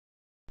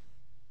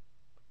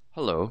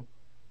Hello,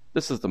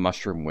 this is the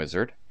Mushroom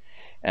Wizard,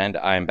 and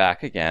I'm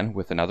back again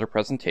with another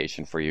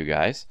presentation for you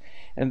guys.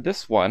 And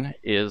this one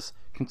is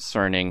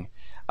concerning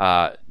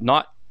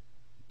not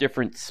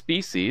different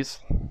species,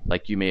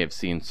 like you may have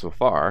seen so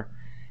far,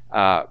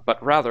 but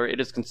rather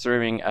it is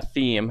concerning a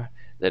theme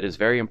that is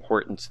very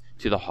important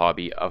to the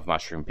hobby of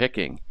mushroom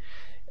picking,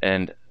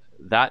 and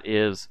that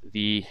is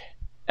the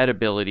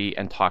edibility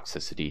and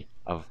toxicity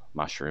of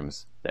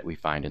mushrooms that we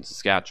find in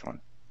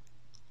Saskatchewan.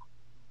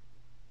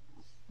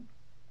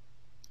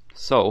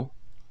 So,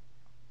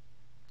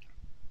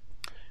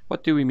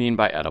 what do we mean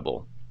by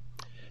edible?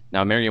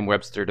 Now,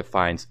 Merriam-Webster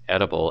defines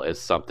edible as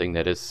something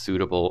that is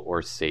suitable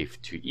or safe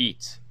to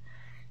eat.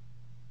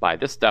 By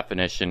this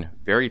definition,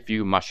 very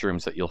few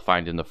mushrooms that you'll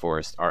find in the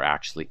forest are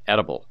actually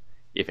edible,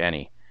 if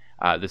any.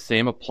 The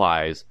same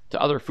applies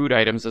to other food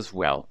items as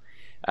well.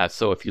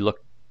 So if you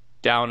look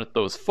down at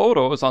those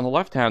photos on the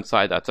left-hand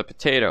side, that's a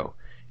potato.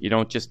 You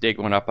don't just dig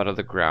one up out of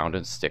the ground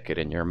and stick it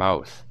in your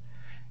mouth.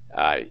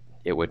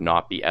 It would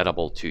not be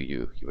edible to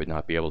you. You would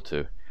not be able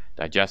to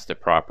digest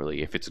it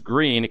properly. If it's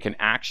green, it can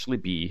actually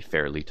be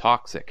fairly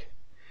toxic,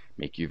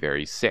 make you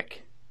very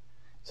sick.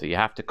 So you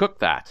have to cook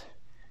that,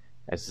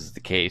 as is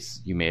the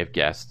case, you may have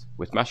guessed,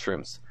 with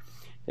mushrooms.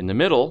 In the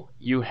middle,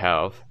 you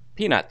have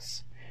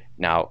peanuts.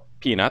 Now,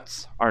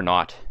 peanuts are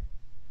not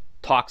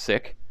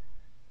toxic,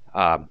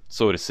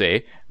 so to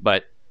say,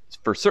 but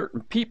for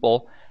certain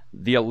people,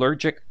 the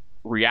allergic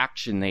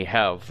reaction they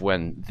have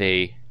when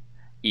they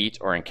eat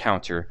or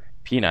encounter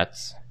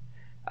peanuts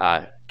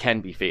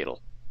can be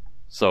fatal.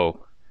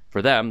 So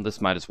for them, this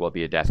might as well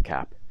be a death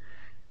cap.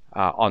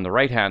 On the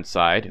right hand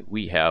side,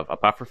 we have a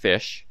puffer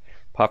fish.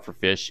 Puffer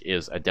fish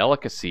is a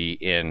delicacy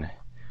in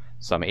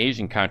some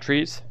Asian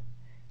countries.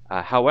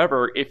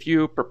 However, if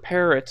you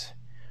prepare it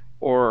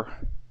or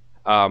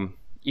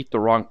eat the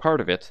wrong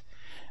part of it,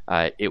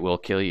 it will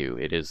kill you.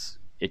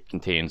 It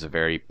contains a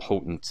very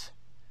potent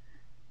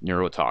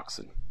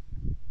neurotoxin.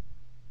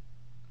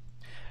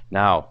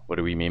 Now, what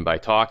do we mean by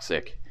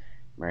toxic?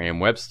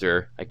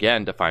 Merriam-Webster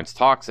again defines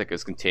toxic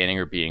as containing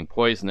or being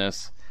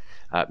poisonous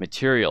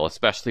material,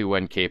 especially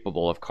when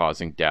capable of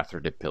causing death or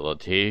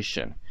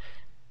debilitation.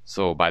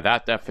 So by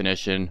that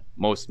definition,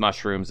 most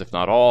mushrooms, if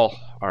not all,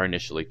 are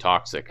initially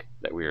toxic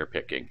that we are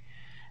picking.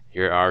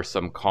 Here are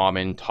some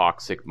common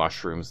toxic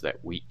mushrooms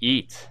that we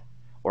eat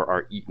or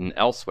are eaten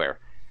elsewhere.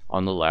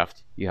 On the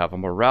left, you have a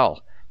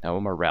morel. Now,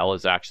 a morel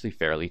is actually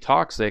fairly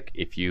toxic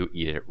if you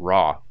eat it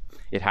raw.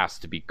 It has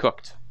to be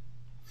cooked.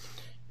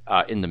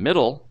 In the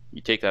middle,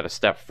 you take that a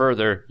step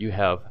further, you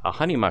have a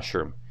honey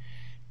mushroom.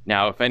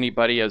 Now, if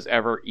anybody has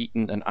ever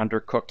eaten an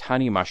undercooked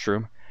honey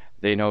mushroom,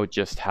 they know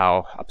just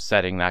how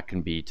upsetting that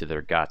can be to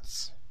their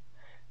guts.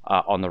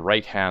 On the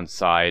right-hand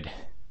side,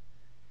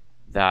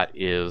 that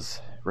is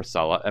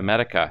Rossella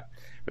emetica.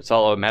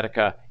 Rossella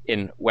emetica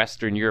in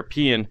Western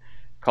European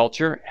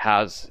culture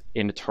has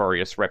a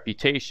notorious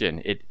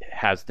reputation. It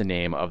has the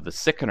name of the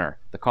sickener,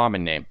 the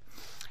common name.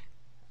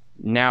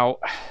 Now,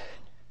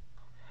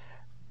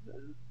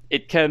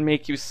 it can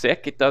make you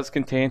sick. It does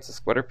contain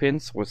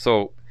sesquiterpenes,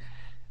 so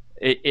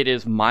it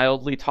is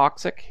mildly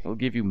toxic. It'll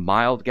give you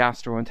mild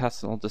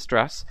gastrointestinal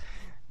distress.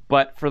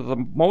 But for the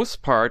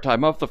most part,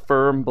 I'm of the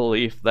firm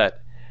belief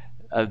that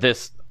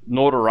this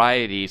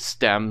notoriety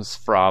stems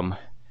from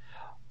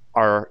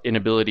our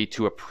inability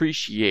to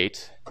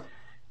appreciate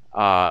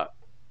the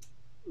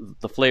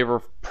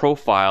flavor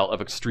profile of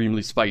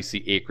extremely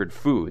spicy acrid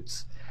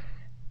foods.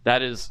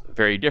 That is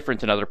very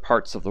different in other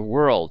parts of the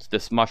world.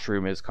 This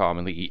mushroom is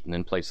commonly eaten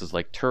in places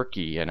like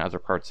Turkey and other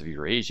parts of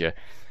Eurasia,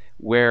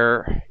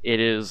 where it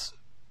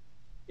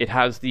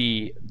has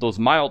those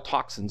mild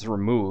toxins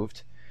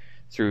removed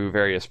through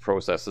various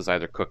processes,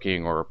 either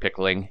cooking or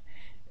pickling,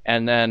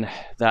 and then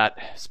that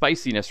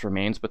spiciness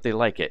remains, but they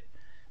like it.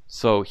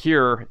 So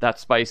here, that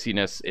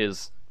spiciness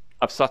is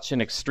of such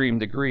an extreme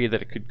degree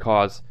that it could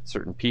cause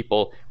certain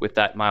people with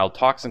that mild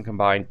toxin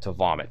combined to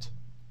vomit.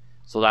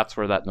 So that's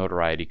where that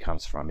notoriety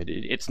comes from.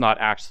 It's not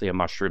actually a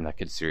mushroom that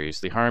could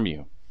seriously harm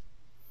you.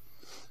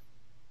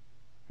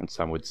 And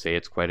some would say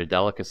it's quite a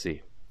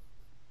delicacy.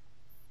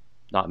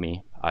 Not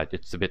me.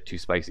 It's a bit too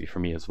spicy for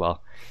me as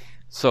well.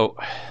 So,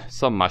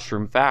 some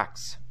mushroom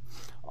facts.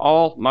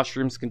 All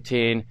mushrooms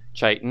contain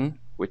chitin,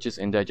 which is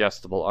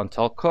indigestible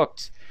until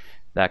cooked.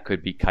 That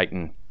could be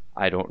chitin.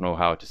 I don't know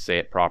how to say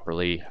it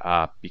properly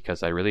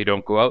because I really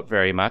don't go out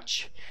very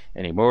much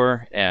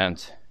anymore,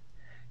 and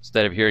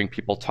instead of hearing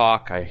people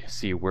talk, I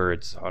see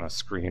words on a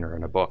screen or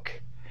in a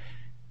book.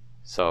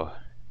 So,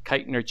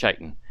 chitin or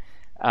chitin.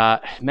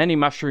 Many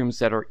mushrooms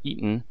that are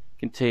eaten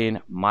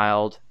contain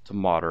mild to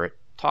moderate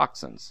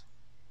toxins.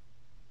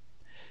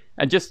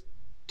 And just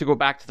to go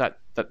back to that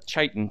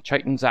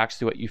chitin's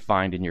actually what you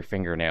find in your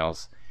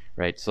fingernails,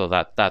 right? So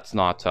that's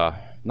not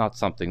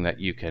something that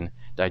you can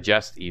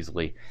digest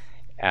easily.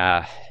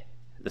 The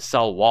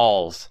cell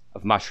walls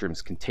of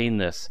mushrooms contain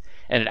this,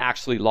 and it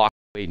actually locks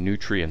away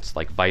nutrients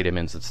like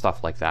vitamins and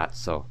stuff like that.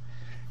 So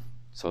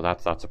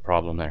that's a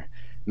problem there.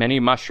 Many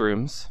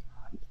mushrooms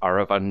are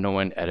of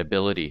unknown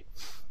edibility.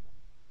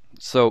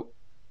 So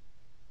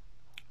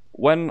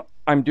when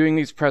I'm doing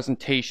these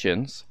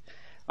presentations,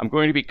 I'm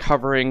going to be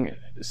covering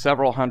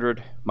several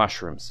hundred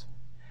mushrooms.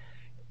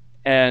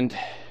 And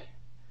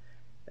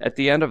at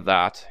the end of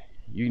that,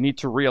 you need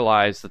to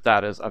realize that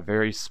that is a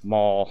very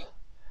small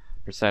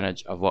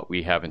percentage of what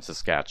we have in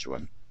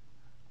Saskatchewan.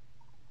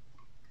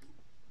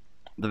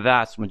 The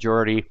vast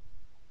majority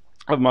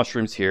of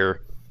mushrooms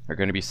here are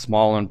going to be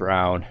small and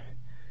brown,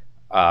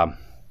 and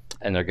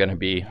they're going to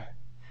be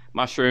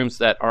mushrooms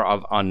that are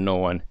of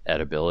unknown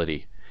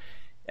edibility.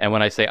 And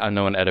when I say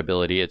unknown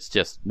edibility, it's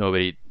just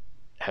nobody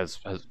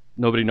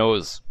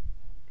knows.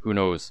 Who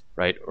knows,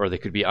 right? Or they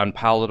could be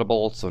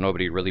unpalatable, so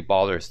nobody really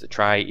bothers to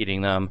try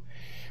eating them.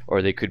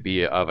 Or they could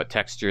be of a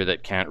texture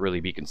that can't really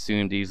be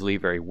consumed easily,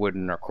 very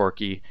wooden or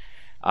corky.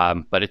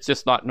 But it's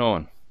just not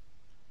known.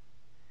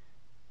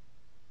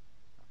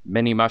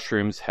 Many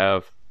mushrooms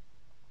have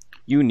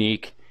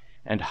unique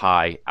and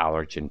high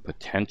allergen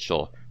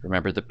potential.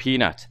 Remember the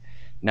peanut.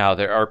 Now,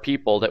 there are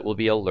people that will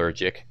be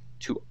allergic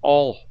to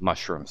all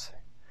mushrooms.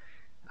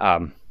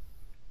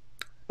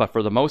 But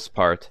for the most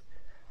part,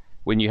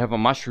 when you have a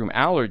mushroom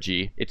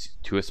allergy, it's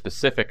to a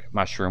specific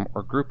mushroom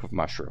or group of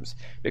mushrooms,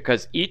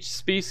 because each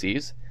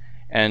species,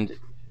 and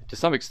to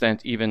some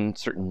extent even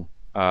certain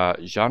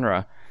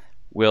genre,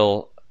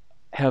 will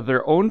have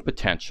their own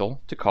potential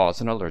to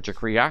cause an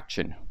allergic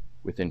reaction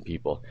within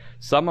people.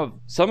 Some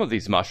of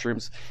these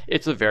mushrooms,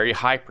 it's a very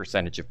high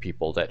percentage of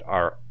people that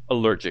are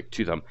allergic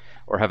to them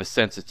or have a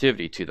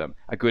sensitivity to them.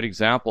 A good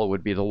example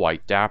would be the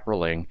white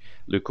dapperling,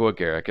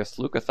 Leucoagaricus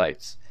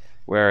leucothites,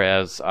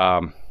 whereas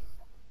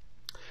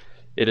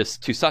it is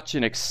to such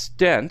an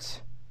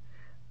extent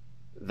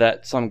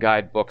that some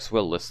guidebooks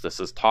will list this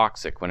as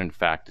toxic, when in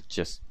fact it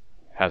just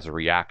has a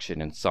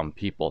reaction in some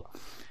people.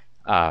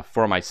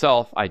 For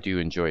myself, I do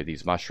enjoy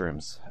these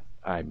mushrooms.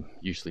 I'm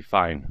usually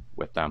fine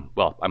with them.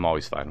 Well, I'm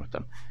always fine with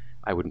them.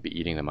 I wouldn't be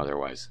eating them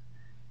otherwise.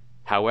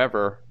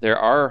 However, there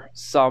are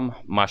some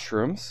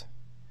mushrooms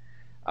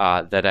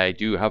that I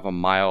do have a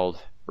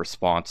mild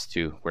response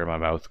to, where my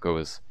mouth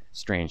goes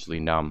strangely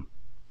numb.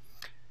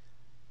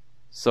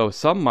 So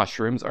some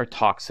mushrooms are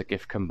toxic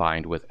if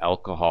combined with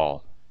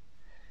alcohol.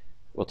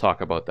 We'll talk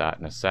about that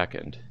in a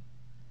second.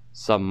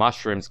 Some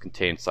mushrooms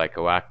contain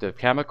psychoactive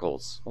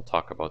chemicals. We'll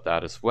talk about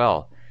that as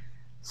well.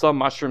 Some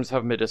mushrooms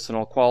have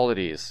medicinal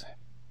qualities,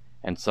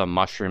 and some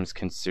mushrooms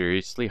can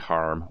seriously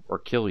harm or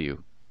kill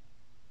you.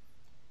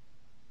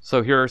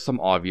 So here are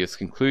some obvious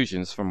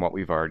conclusions from what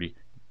we've already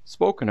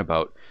spoken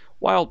about.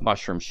 Wild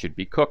mushrooms should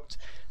be cooked.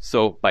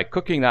 So by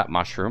cooking that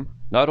mushroom,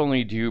 not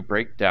only do you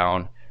break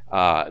down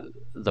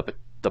the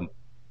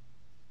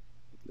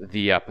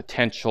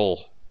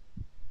potential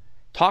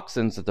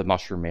toxins that the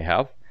mushroom may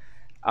have,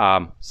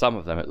 some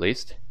of them at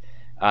least,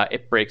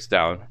 it breaks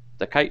down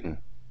the chitin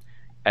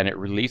and it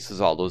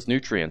releases all those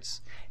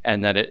nutrients,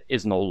 and that it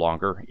is no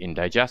longer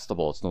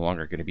indigestible. It's no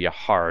longer going to be a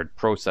hard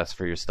process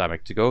for your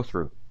stomach to go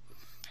through.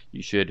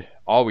 You should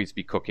always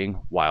be cooking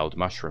wild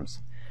mushrooms.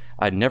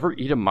 I'd never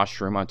eat a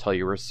mushroom until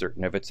you were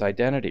certain of its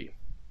identity.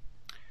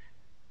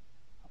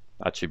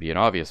 That should be an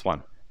obvious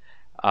one.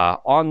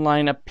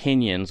 Online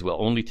opinions will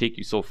only take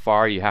you so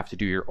far. You have to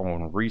do your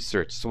own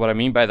research. So what I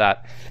mean by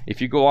that, if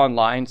you go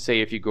online,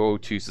 say if you go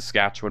to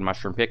Saskatchewan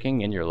mushroom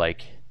picking and you're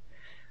like,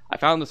 I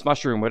found this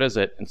mushroom, what is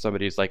it? And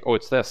somebody's like, oh,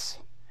 it's this.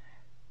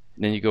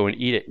 And then you go and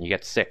eat it and you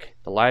get sick.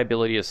 The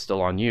liability is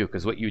still on you,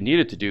 because what you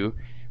needed to do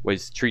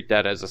was treat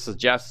that as a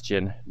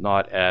suggestion,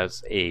 not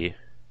as a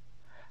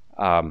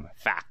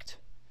fact.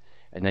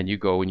 And then you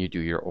go and you do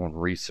your own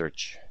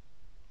research.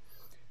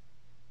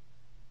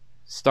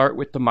 Start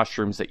with the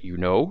mushrooms that you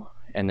know,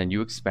 and then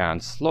you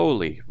expand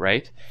slowly,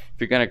 right? If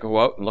you're going to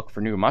go out and look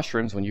for new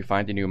mushrooms, when you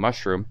find a new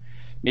mushroom,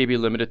 maybe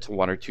limit it to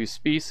 1 or 2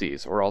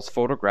 species, or else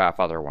photograph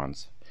other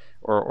ones,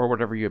 or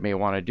whatever you may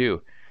want to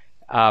do.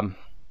 And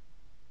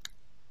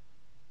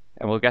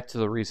we'll get to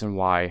the reason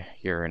why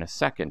here in a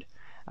second.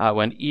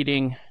 When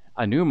eating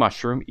a new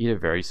mushroom, eat a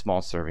very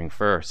small serving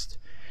first.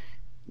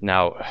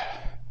 Now,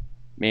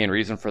 main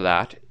reason for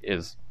that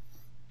is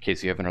in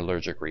case you have an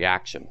allergic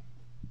reaction.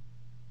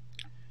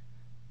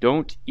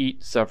 Don't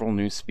eat several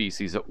new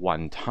species at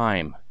one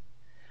time.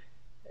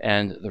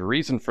 And the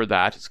reason for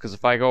that is because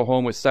if I go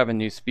home with 7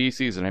 new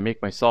species and I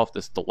make myself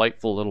this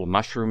delightful little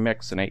mushroom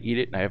mix and I eat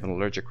it and I have an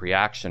allergic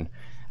reaction,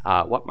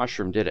 what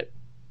mushroom did it?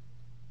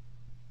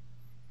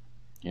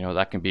 You know,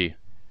 that can be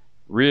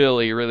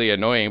really, really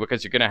annoying,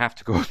 because you're going to have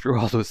to go through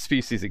all those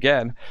species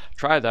again,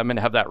 try them, and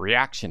have that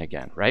reaction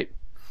again, right?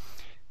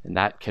 And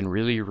that can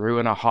really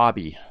ruin a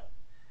hobby.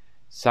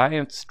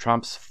 Science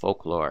trumps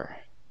folklore.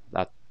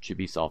 That should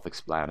be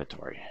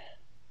self-explanatory.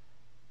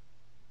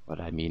 What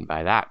I mean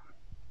by that.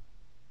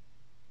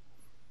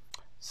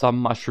 Some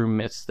mushroom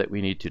myths that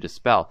we need to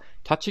dispel.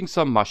 Touching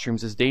some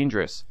mushrooms is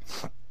dangerous.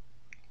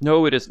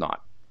 No, it is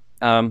not.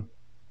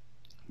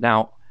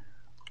 Now,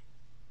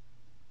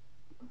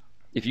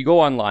 if you go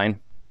online,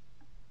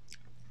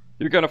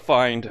 you're going to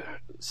find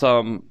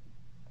some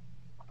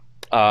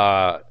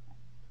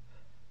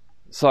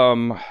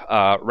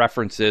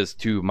references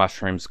to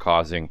mushrooms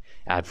causing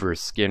adverse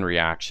skin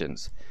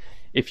reactions.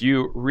 If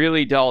you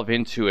really delve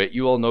into it,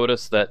 you will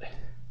notice that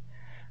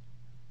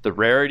the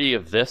rarity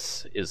of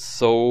this is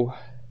so,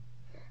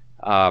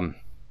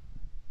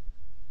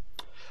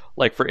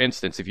 like for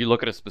instance, if you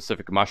look at a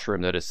specific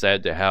mushroom that is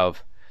said to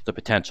have the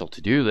potential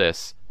to do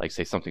this, like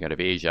say something out of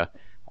Asia,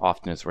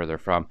 often is where they're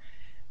from,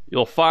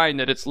 you'll find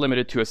that it's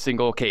limited to a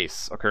single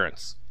case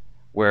occurrence,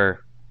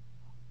 where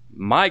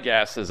my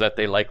guess is that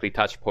they likely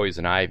touched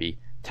poison ivy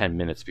 10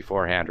 minutes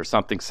beforehand or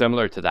something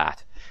similar to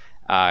that,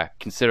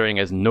 considering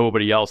as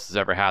nobody else has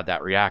ever had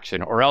that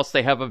reaction, or else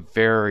they have a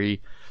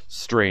very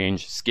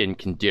strange skin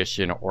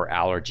condition or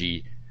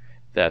allergy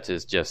that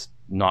is just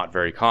not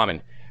very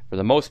common. For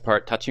the most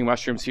part, touching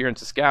mushrooms here in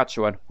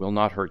Saskatchewan will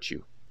not hurt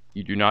you.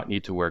 You do not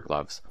need to wear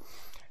gloves.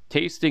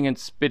 Tasting and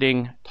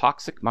spitting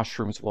toxic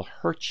mushrooms will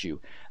hurt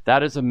you.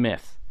 That is a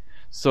myth.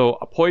 So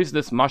a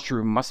poisonous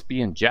mushroom must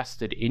be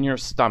ingested in your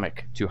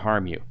stomach to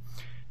harm you.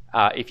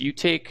 If you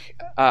take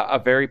a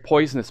very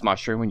poisonous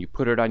mushroom and you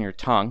put it on your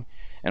tongue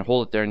and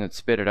hold it there and then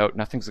spit it out,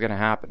 nothing's going to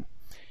happen.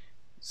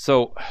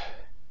 So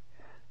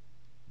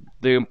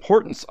the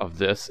importance of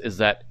this is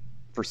that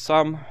for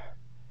some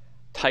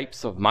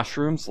types of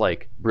mushrooms,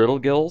 like brittle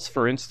gills,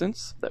 for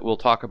instance, that we'll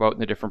talk about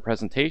in a different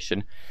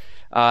presentation,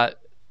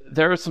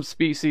 there are some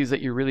species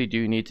that you really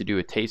do need to do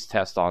a taste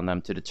test on them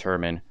to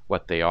determine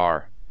what they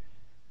are.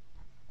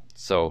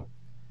 So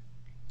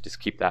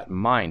just keep that in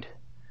mind.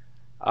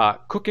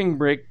 Cooking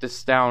break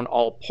this down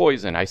all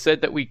poison. I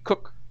said that we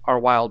cook our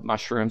wild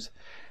mushrooms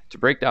to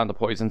break down the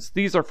poisons.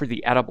 These are for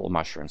the edible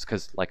mushrooms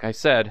because, like I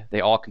said,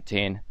 they all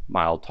contain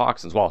mild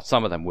toxins. Well,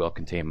 some of them will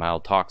contain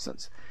mild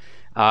toxins.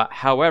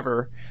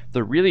 However,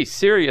 the really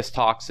serious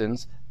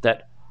toxins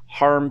that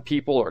harm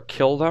people or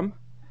kill them,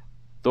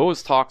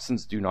 those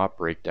toxins do not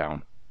break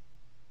down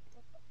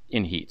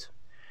in heat.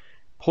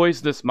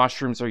 Poisonous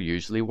mushrooms are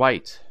usually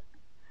white.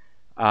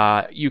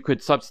 You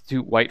could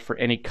substitute white for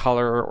any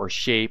color or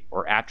shape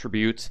or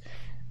attributes.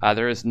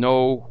 There is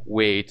no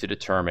way to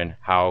determine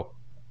how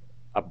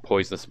a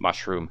poisonous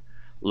mushroom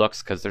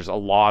looks because there's a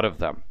lot of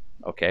them.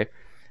 Okay,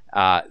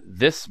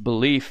 this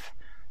belief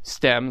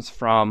stems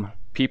from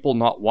people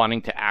not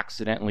wanting to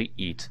accidentally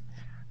eat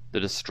the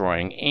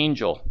destroying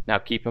angel. Now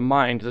keep in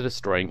mind the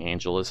destroying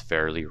angel is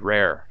fairly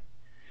rare.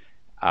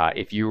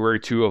 If you were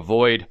to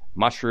avoid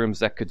mushrooms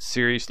that could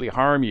seriously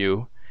harm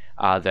you,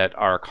 that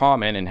are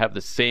common and have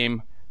the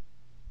same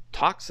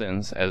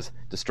toxins as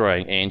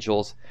destroying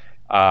angels,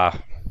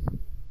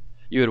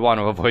 you would want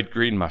to avoid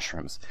green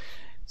mushrooms.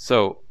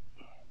 So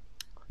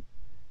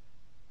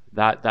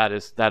that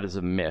is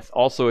a myth.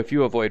 Also, if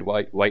you avoid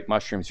white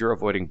mushrooms, you're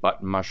avoiding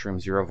button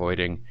mushrooms, you're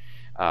avoiding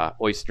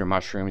oyster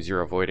mushrooms,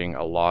 you're avoiding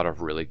a lot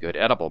of really good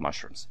edible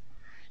mushrooms.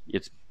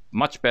 It's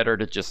much better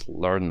to just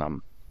learn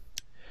them.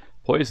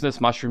 Poisonous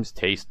mushrooms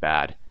taste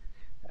bad.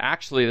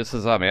 Actually, this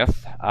is a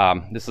myth.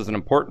 This is an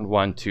important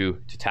one to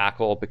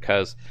tackle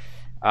because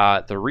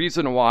the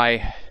reason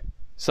why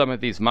some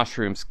of these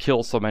mushrooms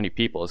kill so many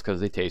people is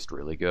because they taste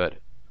really good.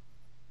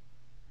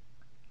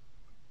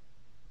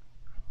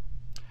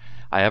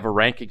 I have a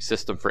ranking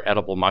system for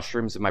edible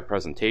mushrooms in my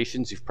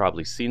presentations. You've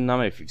probably seen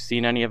them if you've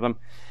seen any of them.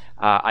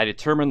 I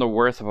determine the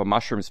worth of a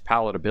mushroom's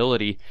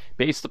palatability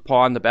based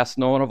upon the best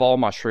known of all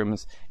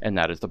mushrooms, and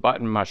that is the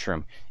button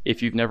mushroom.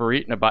 If you've never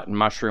eaten a button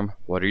mushroom,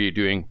 what are you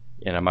doing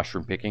in a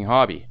mushroom picking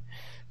hobby?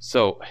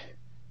 So,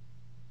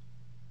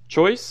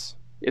 choice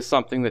is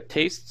something that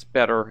tastes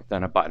better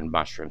than a button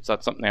mushroom. So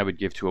that's something I would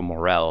give to a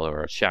morel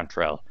or a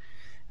chanterelle.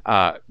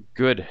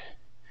 Good.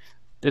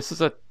 This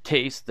is a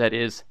taste that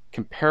is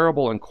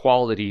comparable in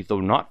quality, though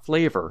not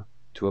flavor,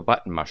 to a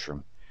button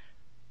mushroom.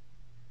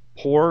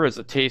 Poor is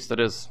a taste that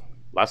is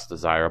less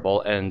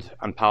desirable, and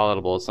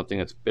unpalatable is something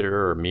that's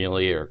bitter or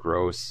mealy or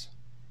gross.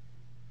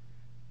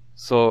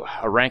 So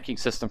a ranking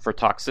system for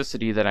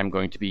toxicity that I'm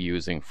going to be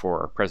using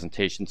for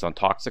presentations on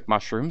toxic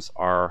mushrooms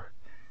are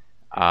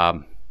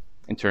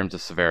in terms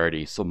of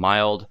severity. So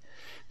mild,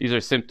 these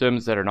are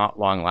symptoms that are not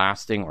long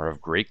lasting or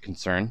of great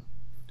concern.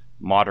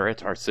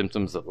 Moderate are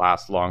symptoms that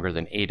last longer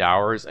than 8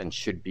 hours and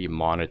should be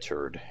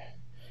monitored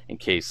in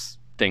case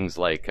things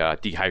like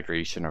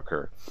dehydration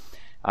occur.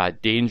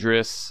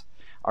 Dangerous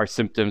are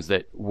symptoms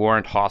that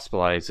warrant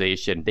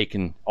hospitalization. They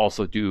can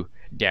also do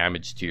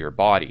damage to your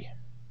body.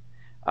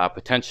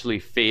 Potentially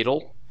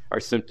fatal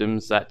are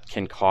symptoms that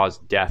can cause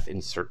death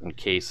in certain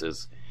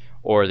cases,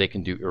 or they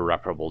can do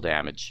irreparable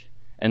damage.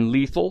 And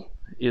lethal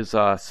is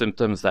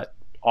symptoms that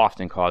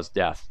often cause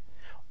death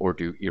or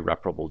do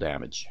irreparable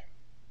damage.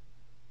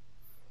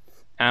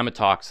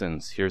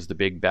 Amatoxins, here's the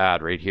big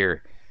bad right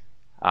here.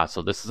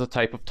 So this is a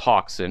type of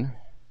toxin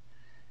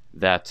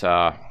that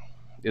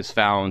is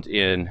found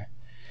in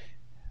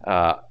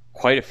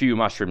quite a few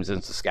mushrooms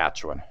in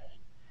Saskatchewan.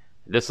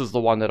 This is the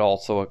one that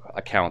also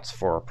accounts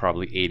for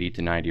probably 80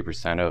 to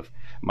 90% of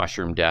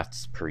mushroom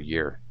deaths per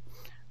year.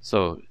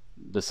 So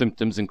the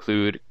symptoms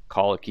include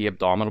colicky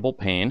abdominal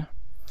pain,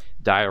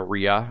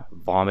 diarrhea,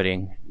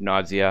 vomiting,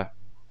 nausea,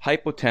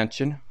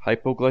 hypotension,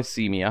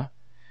 hypoglycemia,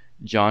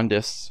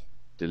 jaundice,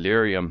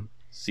 delirium,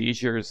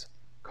 seizures,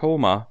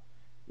 coma,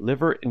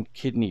 liver and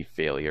kidney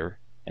failure,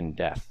 and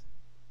death.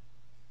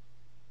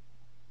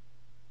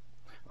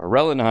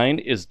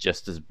 Arelinine is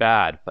just as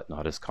bad, but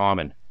not as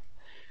common.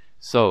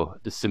 So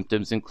the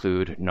symptoms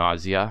include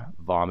nausea,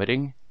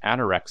 vomiting,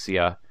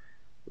 anorexia,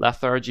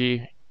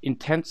 lethargy,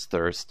 intense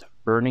thirst,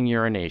 burning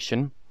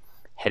urination,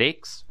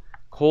 headaches,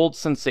 cold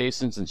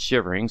sensations and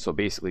shivering, so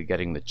basically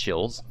getting the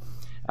chills,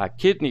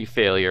 kidney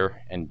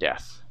failure, and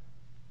death.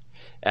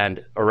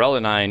 And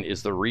arelinine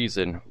is the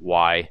reason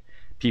why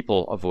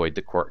people avoid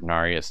the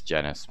Cortinarius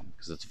genus,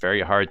 because it's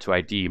very hard to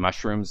ID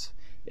mushrooms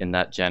in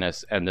that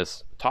genus, and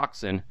this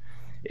toxin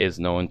is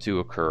known to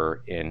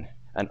occur in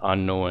an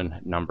unknown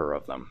number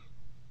of them.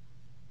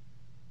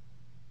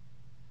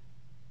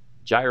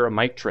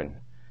 Gyromitrin.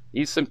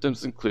 These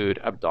symptoms include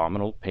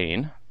abdominal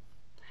pain,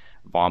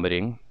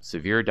 vomiting,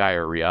 severe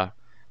diarrhea,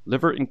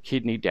 liver and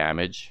kidney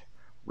damage,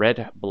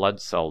 red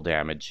blood cell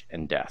damage,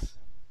 and death.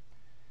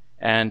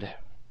 And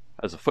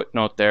as a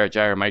footnote there,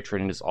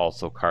 gyromitrin is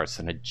also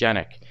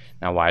carcinogenic.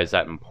 Now, why is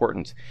that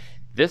important?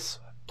 This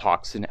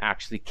toxin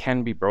actually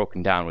can be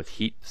broken down with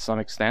heat to some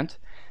extent,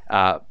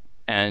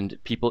 and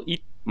people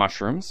eat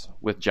mushrooms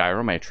with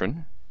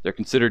gyromitrin. They're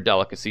considered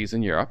delicacies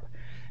in Europe,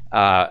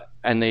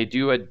 and they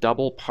do a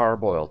double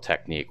parboil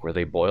technique where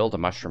they boil the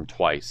mushroom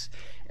twice,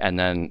 and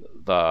then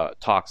the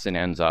toxin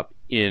ends up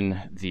in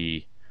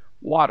the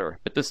water.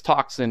 But this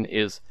toxin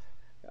is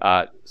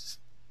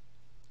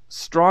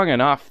strong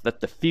enough that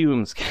the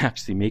fumes can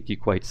actually make you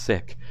quite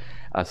sick.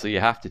 So you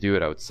have to do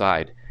it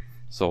outside.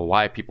 So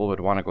why people would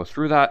want to go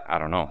through that, I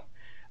don't know.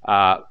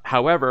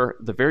 However,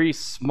 the very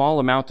small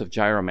amount of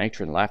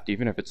gyromitrin left,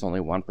 even if it's only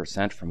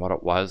 1% from what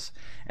it was,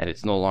 and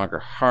it's no longer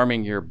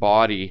harming your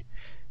body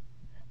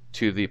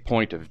to the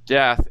point of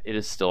death, it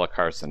is still a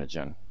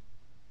carcinogen.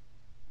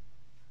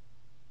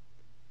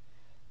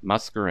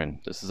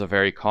 Muscarine. This is a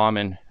very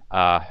common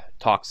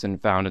toxin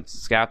found in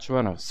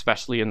Saskatchewan,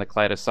 especially in the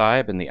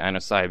cladocybe and the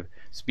inocybe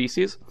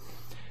species.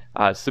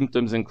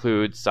 Symptoms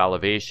include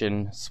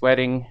salivation,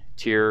 sweating,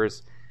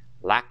 tears,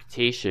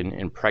 lactation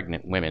in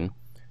pregnant women,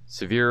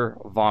 severe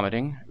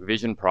vomiting,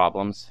 vision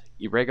problems,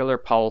 irregular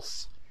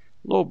pulse,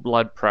 low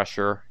blood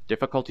pressure,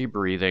 difficulty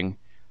breathing,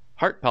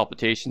 heart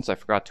palpitations, I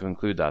forgot to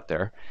include that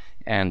there,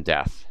 and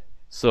death.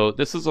 So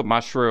this is a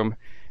mushroom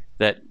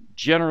that,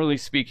 generally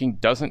speaking,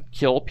 doesn't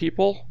kill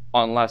people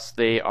unless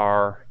they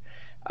are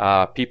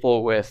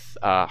people with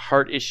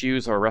heart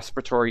issues or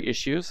respiratory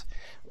issues,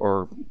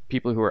 or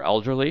people who are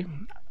elderly.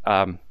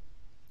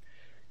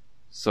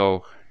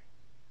 So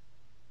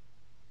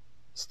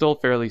still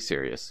fairly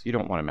serious. You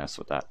don't want to mess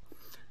with that.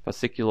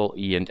 Fasciculol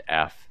E and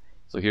F.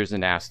 So here's a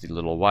nasty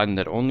little one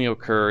that only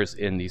occurs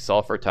in the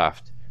sulfur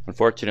tuft.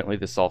 Unfortunately,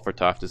 the sulfur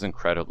tuft is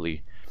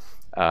incredibly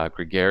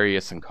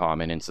gregarious and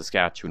common in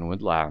Saskatchewan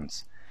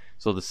woodlands.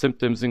 So the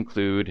symptoms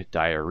include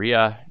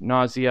diarrhea,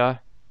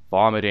 nausea,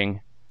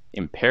 vomiting,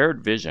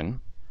 impaired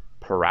vision,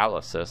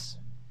 paralysis,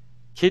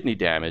 kidney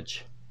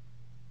damage,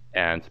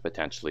 and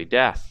potentially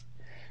death.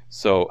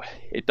 So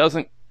it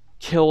doesn't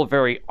kill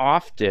very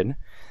often,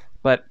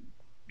 but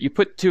you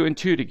put 2 and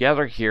 2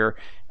 together here,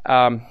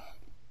 and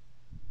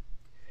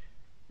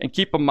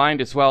keep in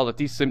mind as well that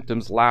these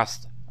symptoms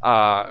last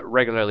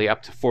regularly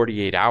up to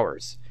 48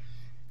 hours.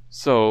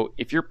 So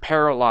if you're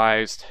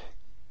paralyzed,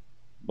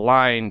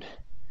 blind,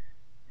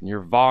 and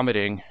you're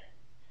vomiting,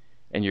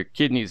 and your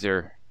kidneys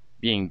are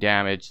being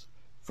damaged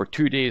for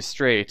 2 days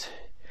straight,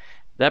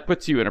 that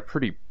puts you in a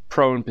pretty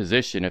prone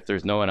position if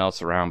there's no one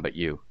else around but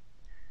you.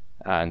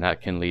 And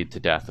that can lead to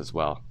death as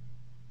well.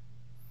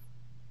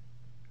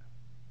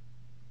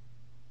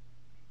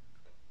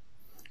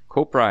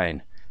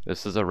 Coprine.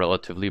 This is a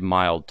relatively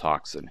mild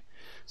toxin.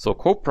 So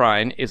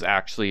coprine is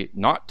actually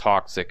not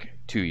toxic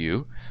to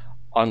you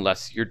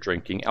unless you're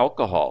drinking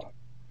alcohol.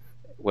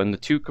 When the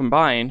two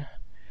combine,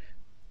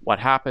 what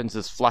happens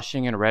is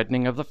flushing and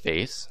reddening of the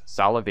face,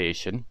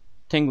 salivation,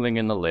 tingling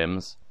in the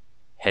limbs,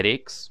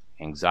 headaches,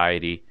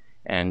 anxiety,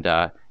 and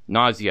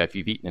nausea if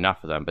you've eaten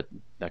enough of them, but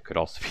that could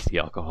also be the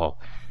alcohol.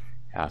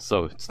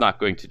 So it's not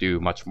going to do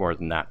much more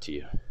than that to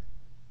you.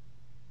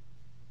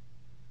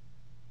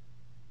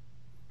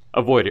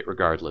 Avoid it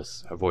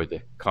regardless. Avoid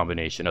the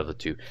combination of the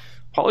two.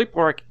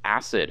 Polyporic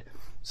acid.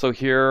 So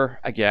here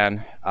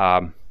again,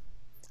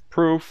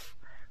 proof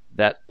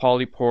that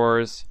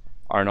polypores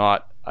are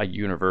not a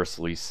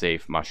universally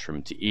safe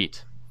mushroom to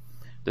eat.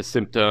 The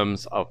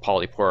symptoms of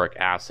polyporic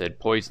acid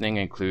poisoning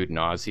include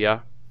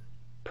nausea,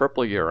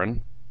 purple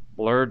urine,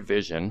 blurred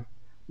vision,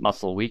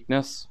 muscle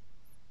weakness,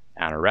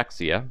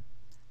 anorexia,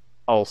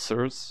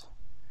 ulcers,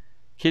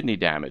 kidney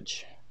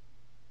damage.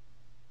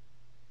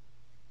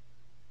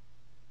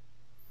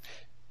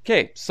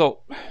 Okay,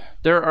 so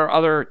there are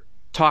other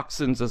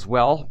toxins as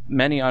well,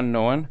 many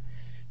unknown.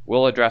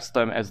 We'll address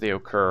them as they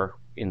occur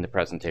in the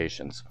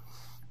presentations.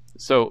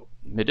 So,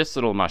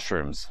 medicinal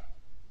mushrooms.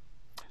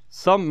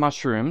 Some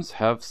mushrooms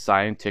have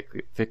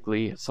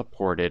scientifically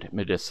supported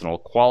medicinal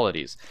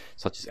qualities,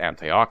 such as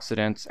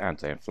antioxidants,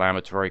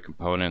 anti-inflammatory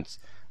components.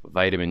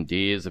 Vitamin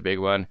D is a big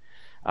one.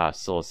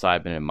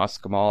 Psilocybin and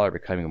muscimol are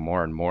becoming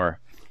more and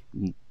more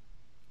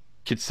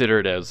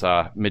considered as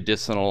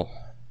medicinal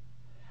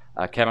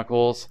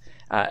chemicals.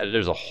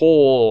 There's a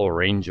whole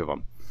range of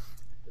them.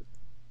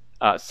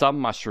 Some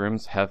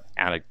mushrooms have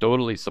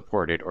anecdotally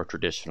supported or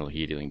traditional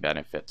healing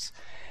benefits.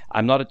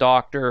 I'm not a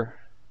doctor.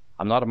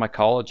 I'm not a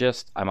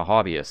mycologist. I'm a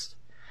hobbyist.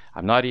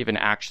 I'm not even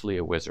actually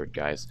a wizard,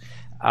 guys.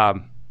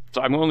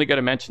 So I'm only going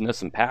to mention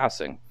this in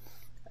passing.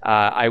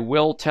 I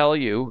will tell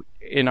you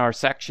in our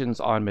sections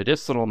on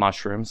medicinal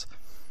mushrooms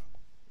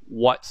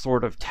what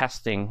sort of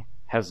testing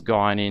has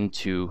gone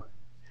into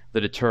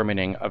the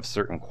determining of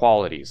certain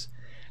qualities,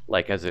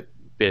 like has it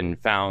been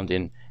found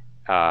in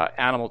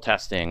animal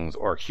testings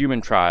or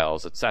human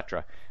trials,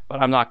 etc.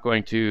 But I'm not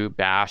going to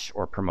bash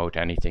or promote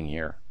anything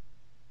here.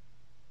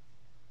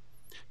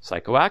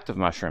 Psychoactive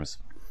mushrooms.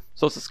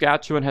 So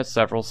Saskatchewan has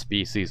several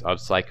species of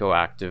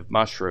psychoactive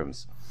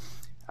mushrooms.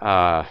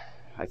 I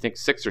think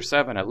 6 or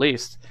 7 at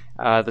least.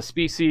 The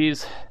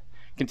species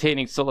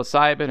containing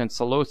psilocybin and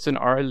psilocin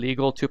are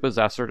illegal to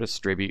possess or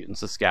distribute in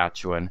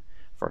Saskatchewan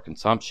for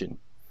consumption.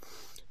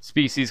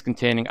 Species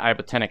containing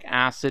ibotenic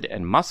acid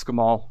and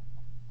muscimol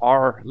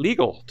are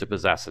legal to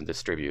possess and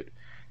distribute.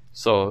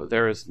 So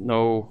there is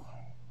no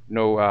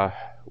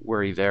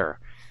worry there.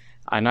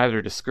 I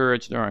neither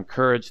discourage nor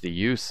encourage the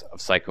use of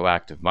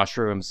psychoactive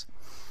mushrooms.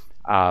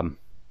 I'm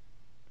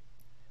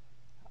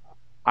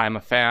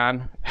a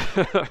fan,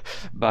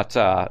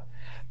 but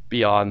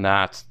beyond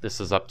that, this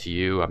is up to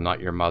you. I'm not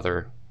your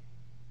mother,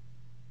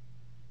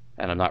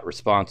 and I'm not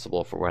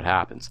responsible for what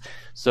happens.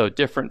 So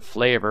different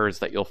flavors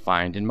that you'll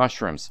find in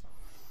mushrooms,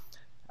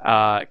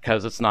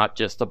 because it's not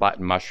just a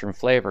button mushroom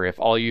flavor. If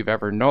all you've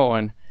ever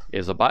known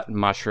is a button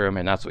mushroom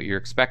and that's what you're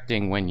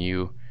expecting when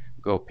you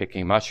go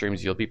picking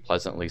mushrooms, you'll be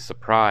pleasantly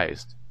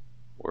surprised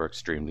or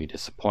extremely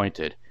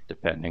disappointed,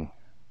 depending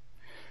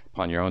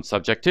upon your own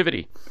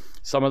subjectivity.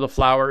 Some of the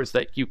flowers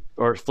that you,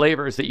 or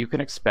flavors that you can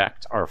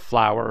expect are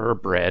flour or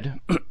bread,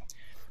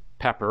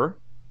 pepper,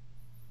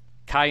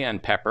 cayenne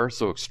pepper,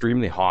 so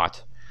extremely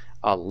hot,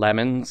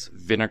 lemons,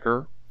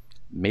 vinegar,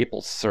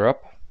 maple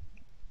syrup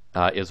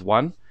is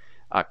one,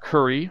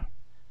 curry.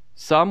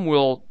 Some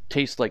will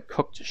taste like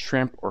cooked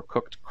shrimp or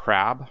cooked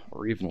crab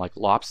or even like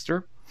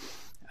lobster.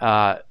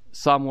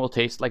 Some will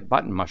taste like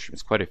button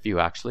mushrooms, quite a few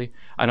actually.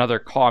 Another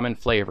common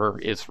flavor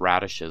is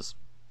radishes.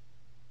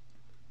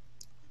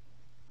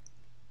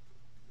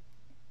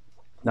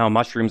 Now,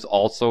 mushrooms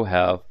also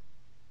have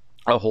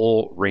a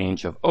whole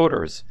range of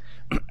odors,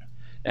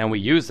 and we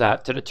use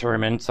that to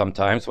determine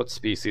sometimes what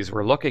species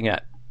we're looking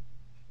at.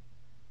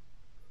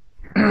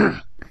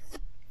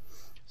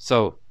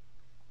 So,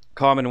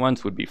 common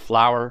ones would be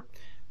flour,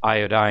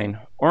 iodine,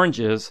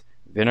 oranges,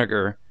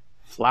 vinegar,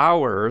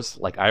 flowers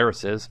like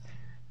irises,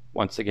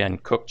 once again,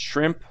 cooked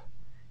shrimp,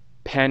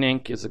 pen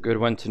ink is a good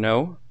one to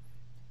know,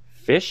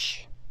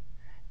 fish,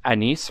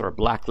 anise or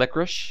black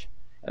licorice,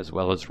 as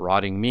well as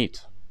rotting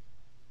meat.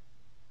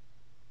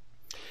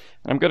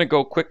 I'm going to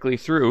go quickly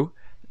through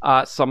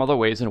some of the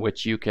ways in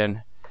which you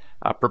can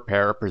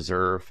prepare or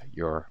preserve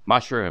your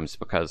mushrooms,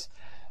 because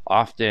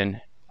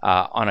often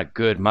on a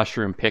good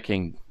mushroom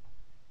picking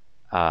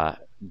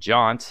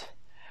jaunt,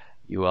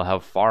 you will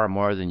have far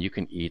more than you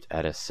can eat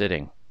at a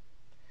sitting.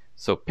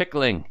 So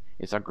pickling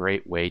is a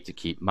great way to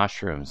keep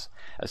mushrooms,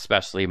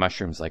 especially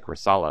mushrooms like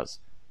rissolas.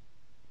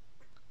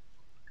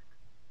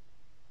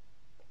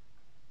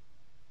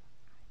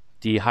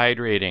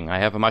 Dehydrating. I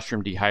have a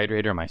mushroom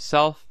dehydrator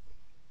myself.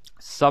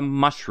 Some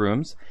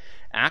mushrooms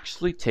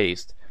actually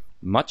taste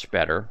much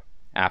better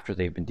after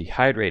they've been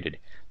dehydrated.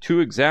 2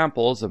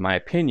 examples, in my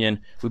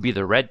opinion, would be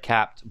the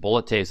red-capped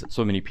bolotes that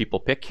so many people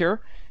pick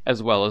here,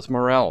 as well as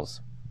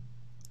morels.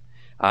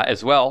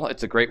 As well,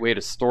 it's a great way to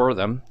store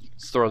them.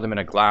 Store them in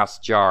a glass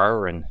jar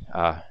or in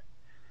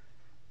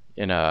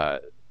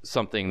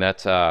something that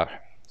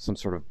some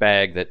sort of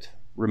bag that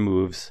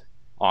removes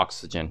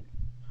oxygen.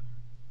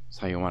 That's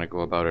how you want to go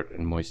about it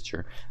in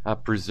moisture.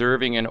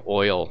 Preserving in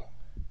oil.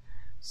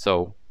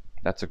 So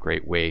that's a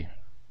great way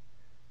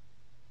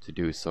to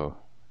do so.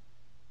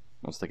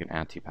 Almost like an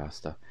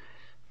antipasta.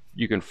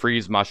 You can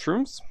freeze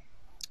mushrooms.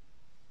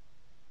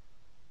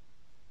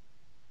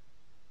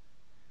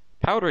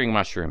 Powdering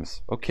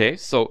mushrooms. Okay,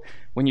 so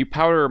when you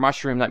powder a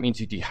mushroom, that means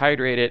you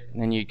dehydrate it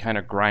and then you kind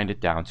of grind it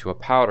down to a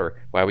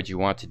powder. Why would you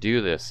want to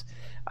do this?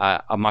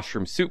 A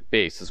mushroom soup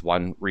base is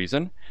one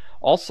reason.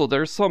 Also,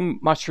 there's some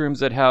mushrooms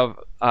that have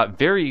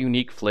very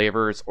unique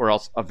flavors or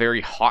else a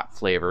very hot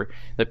flavor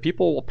that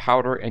people will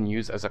powder and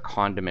use as a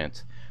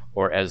condiment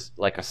or as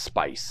like a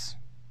spice.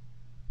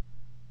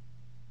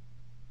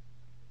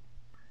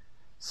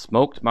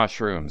 Smoked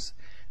mushrooms.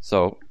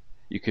 So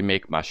you can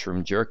make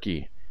mushroom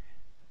jerky.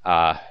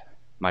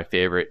 My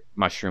favorite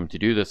mushroom to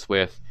do this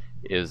with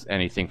is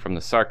anything from the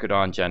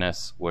Sarcodon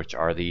genus, which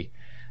are the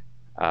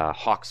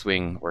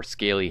hawkswing or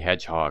scaly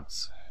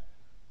hedgehogs,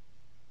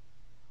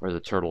 or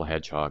the turtle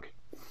hedgehog.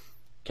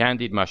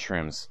 Candied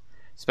mushrooms,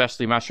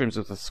 especially mushrooms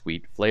with a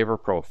sweet flavor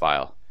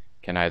profile,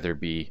 can either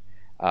be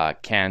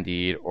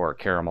candied or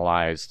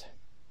caramelized.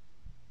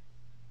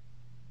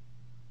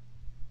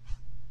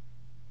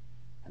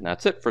 And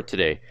that's it for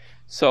today.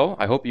 So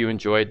I hope you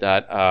enjoyed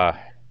that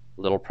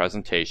little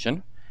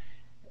presentation.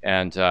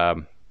 And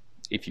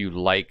if you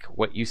like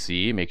what you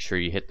see, make sure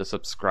you hit the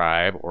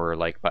subscribe or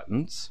like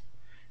buttons.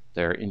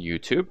 there in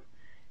YouTube.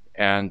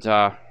 And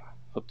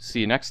hope to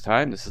see you next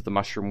time. This is the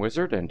Mushroom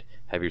Wizard, and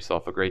have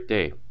yourself a great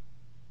day.